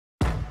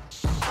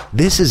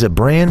This is a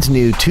brand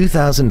new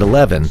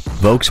 2011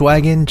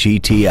 Volkswagen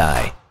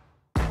GTI.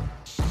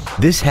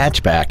 This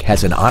hatchback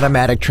has an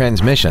automatic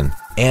transmission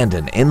and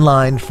an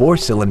inline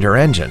 4-cylinder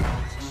engine.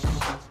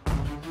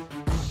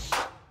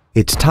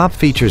 Its top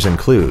features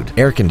include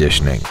air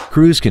conditioning,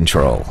 cruise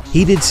control,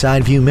 heated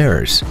side view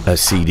mirrors, a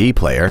CD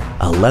player,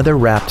 a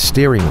leather-wrapped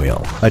steering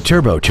wheel, a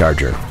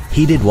turbocharger,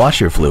 heated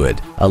washer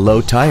fluid, a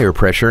low tire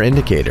pressure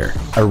indicator,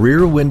 a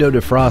rear window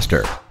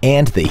defroster,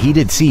 and the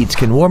heated seats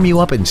can warm you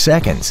up in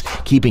seconds,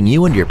 keeping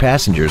you and your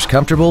passengers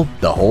comfortable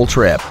the whole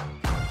trip.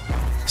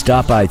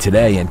 Stop by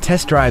today and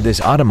test drive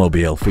this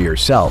automobile for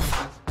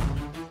yourself.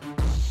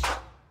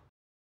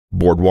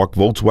 Boardwalk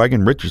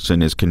Volkswagen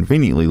Richardson is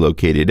conveniently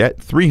located at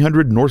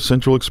 300 North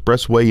Central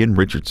Expressway in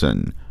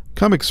Richardson.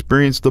 Come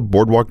experience the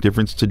Boardwalk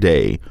difference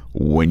today.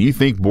 When you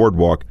think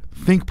Boardwalk,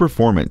 think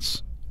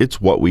performance.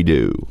 It's what we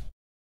do.